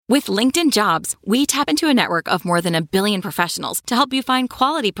With LinkedIn Jobs, we tap into a network of more than 1 billion professionals to help you find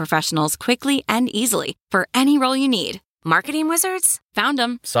quality professionals quickly and easily for any role you need. Marketing wizards? Found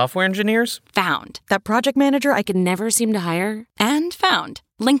them. Software engineers? Found. That project manager I could never seem to hire? And found.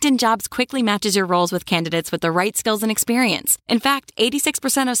 LinkedIn Jobs quickly matches your roles with candidates with the right skills and experience. In fact,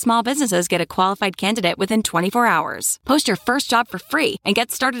 86% of small businesses get a qualified candidate within 24 hours. Post your first job for free and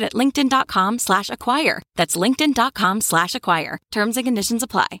get started at linkedin.com/acquire. That's linkedin.com/acquire. Terms and conditions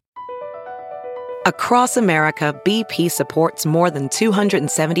apply. Across America, BP supports more than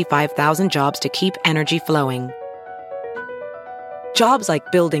 275,000 jobs to keep energy flowing. Jobs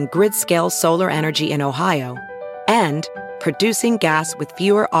like building grid-scale solar energy in Ohio and producing gas with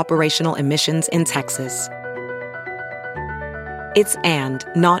fewer operational emissions in Texas. It's and,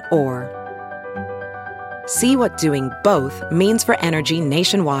 not or. See what doing both means for energy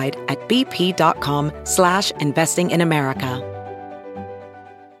nationwide at bp.com/investing in America.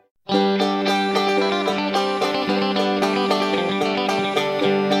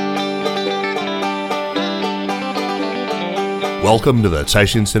 Welcome to the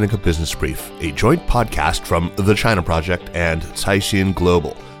Caixin-Sinica Business Brief, a joint podcast from The China Project and Caixin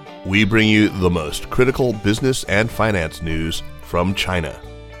Global. We bring you the most critical business and finance news from China.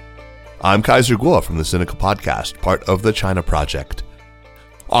 I'm Kaiser Guo from the Sinica Podcast, part of The China Project.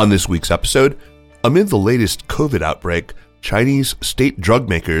 On this week's episode, amid the latest COVID outbreak, Chinese state drug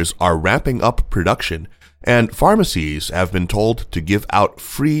makers are ramping up production, and pharmacies have been told to give out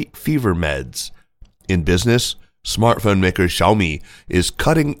free fever meds. In business, smartphone maker Xiaomi is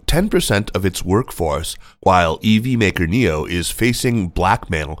cutting 10% of its workforce, while EV maker NIO is facing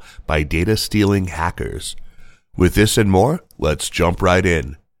blackmail by data-stealing hackers. With this and more, let's jump right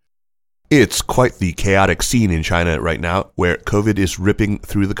in. It's quite the chaotic scene in China right now, where COVID is ripping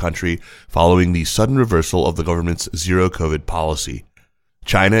through the country following the sudden reversal of the government's zero-COVID policy.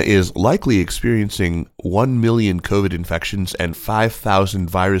 China is likely experiencing 1 million COVID infections and 5,000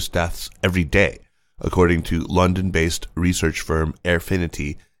 virus deaths every day, according to London-based research firm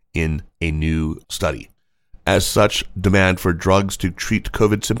Airfinity in a new study. As such, demand for drugs to treat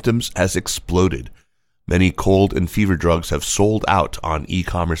COVID symptoms has exploded. Many cold and fever drugs have sold out on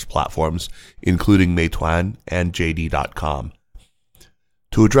e-commerce platforms, including Meituan and JD.com.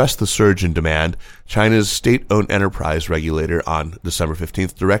 To address the surge in demand, China's state-owned enterprise regulator on December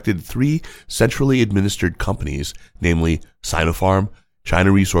 15th directed 3 centrally administered companies, namely Sinopharm,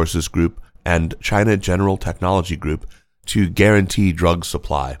 China Resources Group, and China General Technology Group, to guarantee drug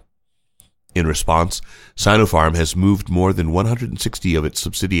supply. In response, Sinopharm has moved more than 160 of its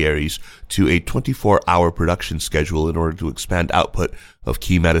subsidiaries to a 24-hour production schedule in order to expand output of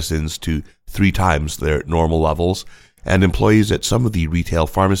key medicines to 3 times their normal levels, and employees at some of the retail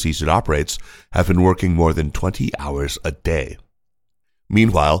pharmacies it operates have been working more than 20 hours a day.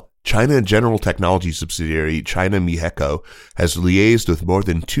 Meanwhile, China General Technology subsidiary China Miheco has liaised with more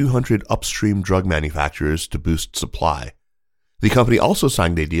than 200 upstream drug manufacturers to boost supply. The company also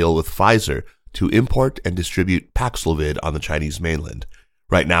signed a deal with Pfizer to import and distribute Paxlovid on the Chinese mainland.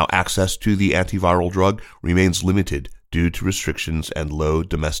 Right now, access to the antiviral drug remains limited due to restrictions and low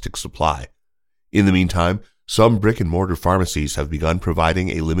domestic supply. In the meantime, some brick-and-mortar pharmacies have begun providing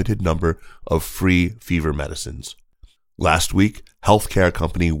a limited number of free fever medicines. Last week, healthcare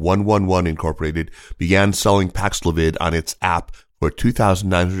company 111 Incorporated began selling Paxlovid on its app for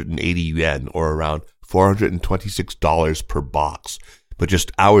 2,980 yuan, or around $426 per box. But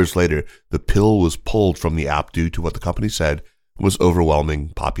just hours later, the pill was pulled from the app due to what the company said was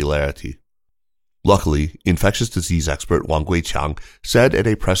overwhelming popularity. Luckily, infectious disease expert Wang Guiqiang said at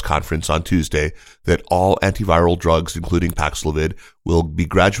a press conference on Tuesday that all antiviral drugs, including Paxlovid, will be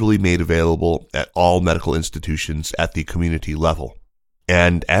gradually made available at all medical institutions at the community level.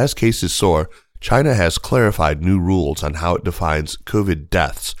 And as cases soar, China has clarified new rules on how it defines COVID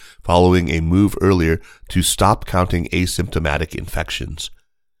deaths following a move earlier to stop counting asymptomatic infections.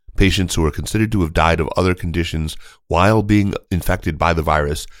 Patients who are considered to have died of other conditions while being infected by the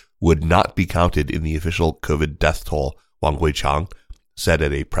virus would not be counted in the official COVID death toll, Wang Guiqiang said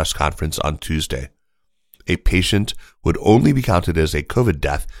at a press conference on Tuesday. A patient would only be counted as a COVID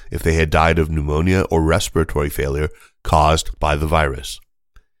death if they had died of pneumonia or respiratory failure caused by the virus.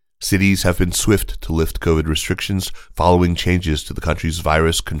 Cities have been swift to lift COVID restrictions following changes to the country's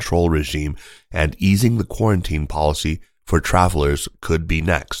virus control regime, and easing the quarantine policy for travelers could be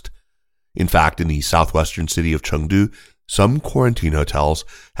next. In fact, in the southwestern city of Chengdu, some quarantine hotels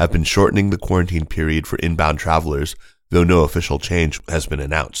have been shortening the quarantine period for inbound travelers, though no official change has been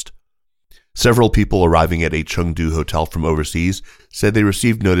announced. Several people arriving at a Chengdu hotel from overseas said they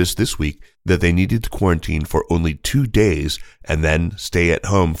received notice this week that they needed to quarantine for only 2 days and then stay at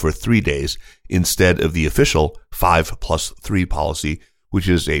home for 3 days instead of the official 5+3 policy, which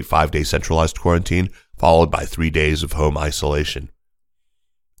is a 5-day centralized quarantine followed by 3 days of home isolation.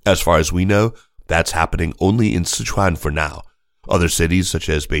 As far as we know, that's happening only in Sichuan for now. Other cities such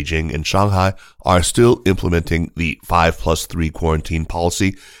as Beijing and Shanghai are still implementing the 5+3 quarantine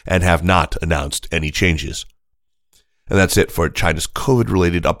policy and have not announced any changes. And that's it for China's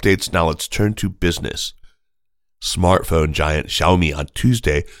COVID-related updates. Now let's turn to business. Smartphone giant Xiaomi on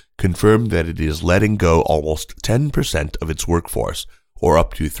Tuesday confirmed that it is letting go almost 10% of its workforce, or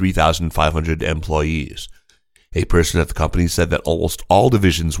up to 3,500 employees. A person at the company said that almost all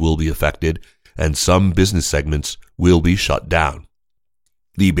divisions will be affected and some business segments will be shut down.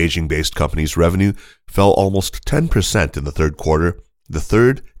 The Beijing-based company's revenue fell almost 10% in the third quarter, the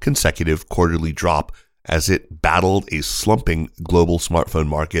third consecutive quarterly drop as it battled a slumping global smartphone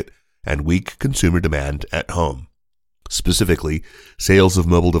market and weak consumer demand at home. Specifically, sales of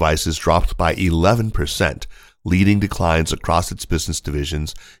mobile devices dropped by 11%, leading declines across its business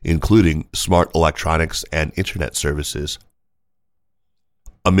divisions, including smart electronics and internet services.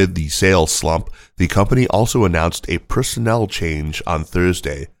 Amid the sales slump, the company also announced a personnel change on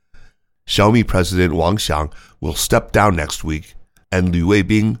Thursday. Xiaomi President Wang Xiang will step down next week, and Liu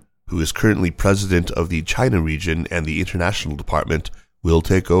Weibing, who is currently president of the China region and the international department, will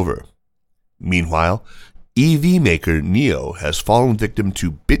take over. Meanwhile, EV maker NIO has fallen victim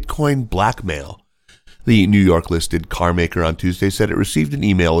to Bitcoin blackmail. The New York-listed car maker on Tuesday said it received an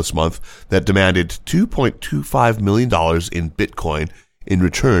email this month that demanded $2.25 million in Bitcoin in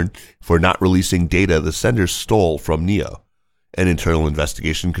return for not releasing data the sender stole from NIO. An internal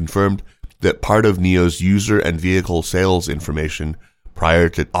investigation confirmed that part of NIO's user and vehicle sales information prior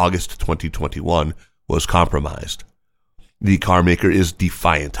to August 2021 was compromised. The car maker is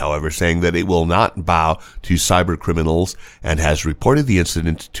defiant, however, saying that it will not bow to cyber criminals and has reported the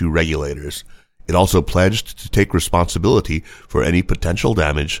incident to regulators. It also pledged to take responsibility for any potential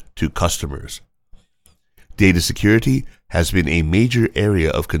damage to customers. Data security has been a major area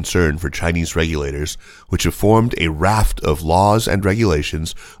of concern for Chinese regulators, which have formed a raft of laws and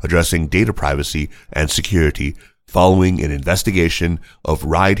regulations addressing data privacy and security following an investigation of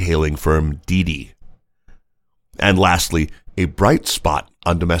ride-hailing firm Didi. And lastly, a bright spot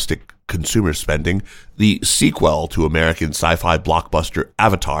on domestic consumer spending, the sequel to American sci-fi blockbuster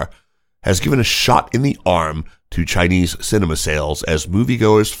Avatar has given a shot in the arm to Chinese cinema sales as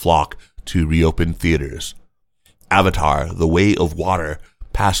moviegoers flock to reopen theaters. Avatar, The Way of Water,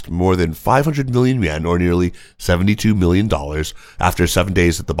 passed more than 500 million yuan, or nearly $72 million, after 7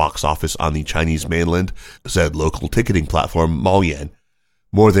 days at the box office on the Chinese mainland, said local ticketing platform Maoyan.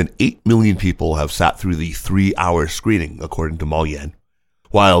 More than 8 million people have sat through the 3-hour screening, according to Maoyan.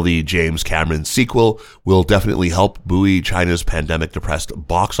 While the James Cameron sequel will definitely help buoy China's pandemic-depressed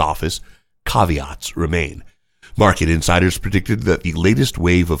box office, caveats remain. Market insiders predicted that the latest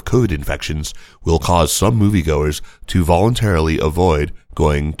wave of COVID infections will cause some moviegoers to voluntarily avoid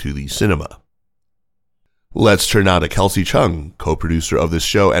going to the cinema. Let's turn now to Kelsey Cheng, co-producer of this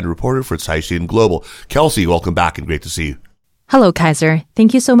show and reporter for Caixin Global. Kelsey, welcome back and great to see you. Hello, Kaiser.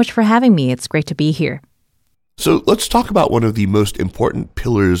 Thank you so much for having me. It's great to be here. So let's talk about one of the most important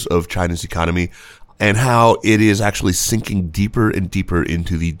pillars of China's economy and how it is actually sinking deeper and deeper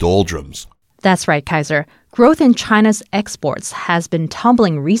into the doldrums. That's right, Kaiser. Growth in China's exports has been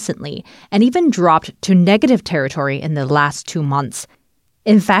tumbling recently and even dropped to negative territory in the last 2 months.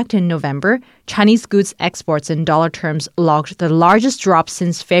 In fact, in November, Chinese goods exports in dollar terms logged the largest drop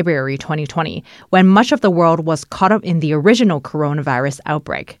since February 2020, when much of the world was caught up in the original coronavirus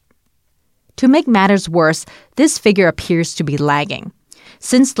outbreak. To make matters worse, this figure appears to be lagging.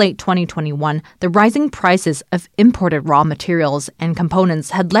 Since late 2021, the rising prices of imported raw materials and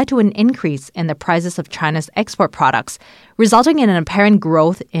components had led to an increase in the prices of China's export products, resulting in an apparent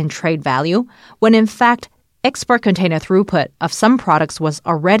growth in trade value, when in fact, export container throughput of some products was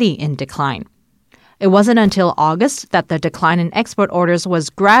already in decline. It wasn't until August that the decline in export orders was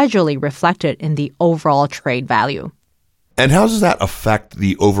gradually reflected in the overall trade value. And how does that affect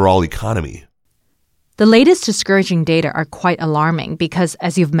the overall economy? The latest discouraging data are quite alarming because,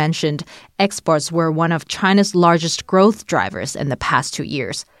 as you've mentioned, exports were one of China's largest growth drivers in the past 2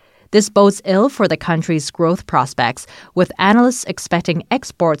 years. This bodes ill for the country's growth prospects, with analysts expecting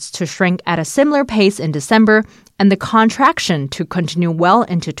exports to shrink at a similar pace in December and the contraction to continue well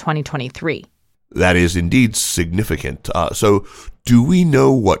into 2023. That is indeed significant. So do we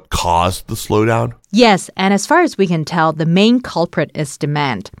know what caused the slowdown? Yes, and as far as we can tell, the main culprit is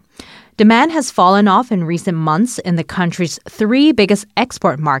demand. Demand has fallen off in recent months in the country's 3 biggest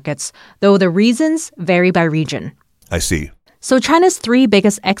export markets, though the reasons vary by region. I see. So China's 3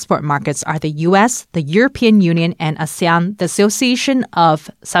 biggest export markets are the U.S., the European Union, and ASEAN, the Association of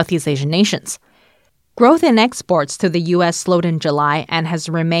Southeast Asian Nations. Growth in exports to the U.S. slowed in July and has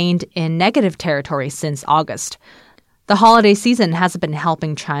remained in negative territory since August. The holiday season hasn't been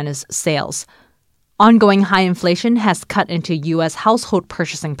helping China's sales. Ongoing high inflation has cut into U.S. household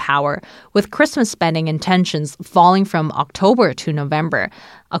purchasing power, with Christmas spending intentions falling from October to November,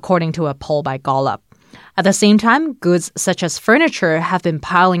 according to a poll by Gallup. At the same time, goods such as furniture have been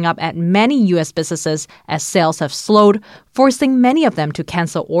piling up at many U.S. businesses as sales have slowed, forcing many of them to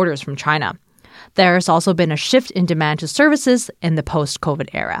cancel orders from China. There has also been a shift in demand to services in the post-COVID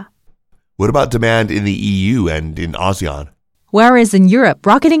era. What about demand in the EU and in ASEAN? Whereas in Europe,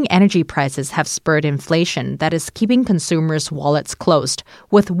 rocketing energy prices have spurred inflation that is keeping consumers' wallets closed,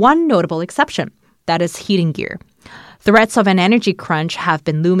 with one notable exception, that is heating gear. Threats of an energy crunch have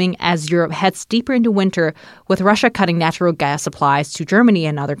been looming as Europe heads deeper into winter, with Russia cutting natural gas supplies to Germany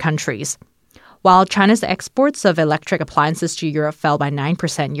and other countries. While China's exports of electric appliances to Europe fell by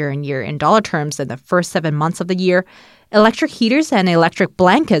 9% year-on-year in dollar terms in the first 7 months of the year, electric heaters and electric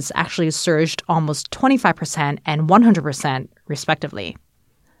blankets actually surged almost 25% and 100%, respectively.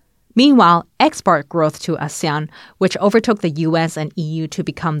 Meanwhile, export growth to ASEAN, which overtook the U.S. and EU to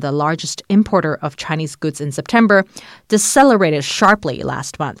become the largest importer of Chinese goods in September, decelerated sharply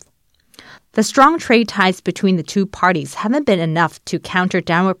last month. The strong trade ties between the two parties haven't been enough to counter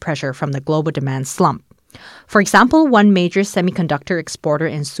downward pressure from the global demand slump. For example, one major semiconductor exporter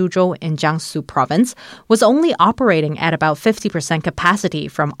in Suzhou in Jiangsu province was only operating at about 50% capacity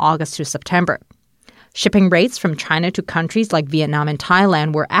from August to September. Shipping rates from China to countries like Vietnam and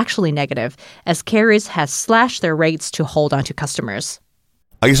Thailand were actually negative, as carriers had slashed their rates to hold on to customers.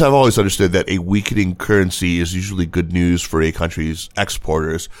 I guess I've always understood that a weakening currency is usually good news for a country's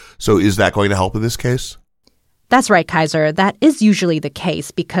exporters. So is that going to help in this case? That's right, Kaiser. That is usually the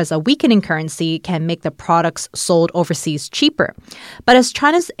case because a weakening currency can make the products sold overseas cheaper. But as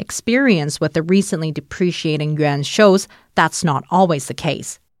China's experience with the recently depreciating yuan shows, that's not always the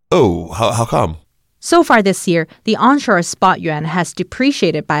case. Oh, how come? So far this year, the onshore spot yuan has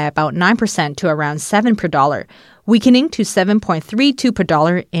depreciated by about 9% to around 7 per dollar, weakening to 7.32 per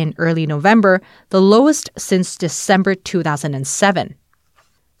dollar in early November, the lowest since December 2007.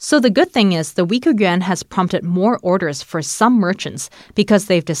 So the good thing is the weaker yuan has prompted more orders for some merchants because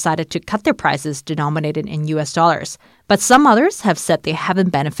they've decided to cut their prices denominated in US dollars. But some others have said they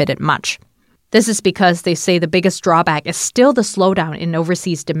haven't benefited much. This is because they say the biggest drawback is still the slowdown in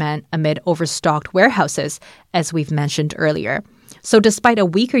overseas demand amid overstocked warehouses, as we've mentioned earlier. So despite a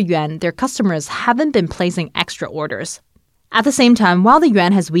weaker yuan, their customers haven't been placing extra orders. At the same time, while the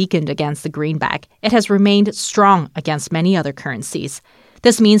yuan has weakened against the greenback, it has remained strong against many other currencies.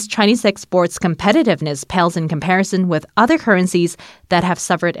 This means Chinese exports' competitiveness pales in comparison with other currencies that have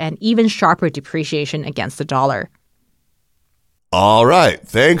suffered an even sharper depreciation against the dollar. All right.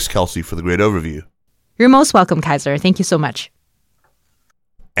 Thanks, Kelsey, for the great overview. You're most welcome, Kaiser. Thank you so much.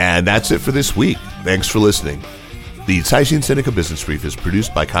 And that's it for this week. Thanks for listening. The Caixin-Sinica Business Brief is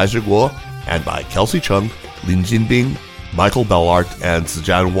produced by Kaiser Guo and by Kelsey Cheng, Lin Jinbing, Michael Bellart, and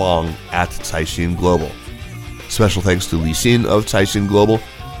Zijian Wang at Caixin Global. Special thanks to Li Xin of Caixin Global.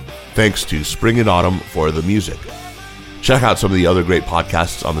 Thanks to Spring and Autumn for the music. Check out some of the other great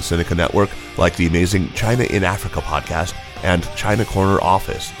podcasts on the Sinica Network, like the amazing China in Africa podcast and China Corner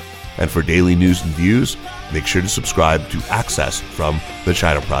Office. And for daily news and views, make sure to subscribe to Access from the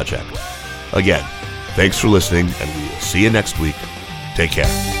China Project. Again, thanks for listening, and we will see you next week. Take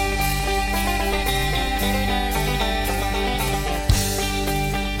care.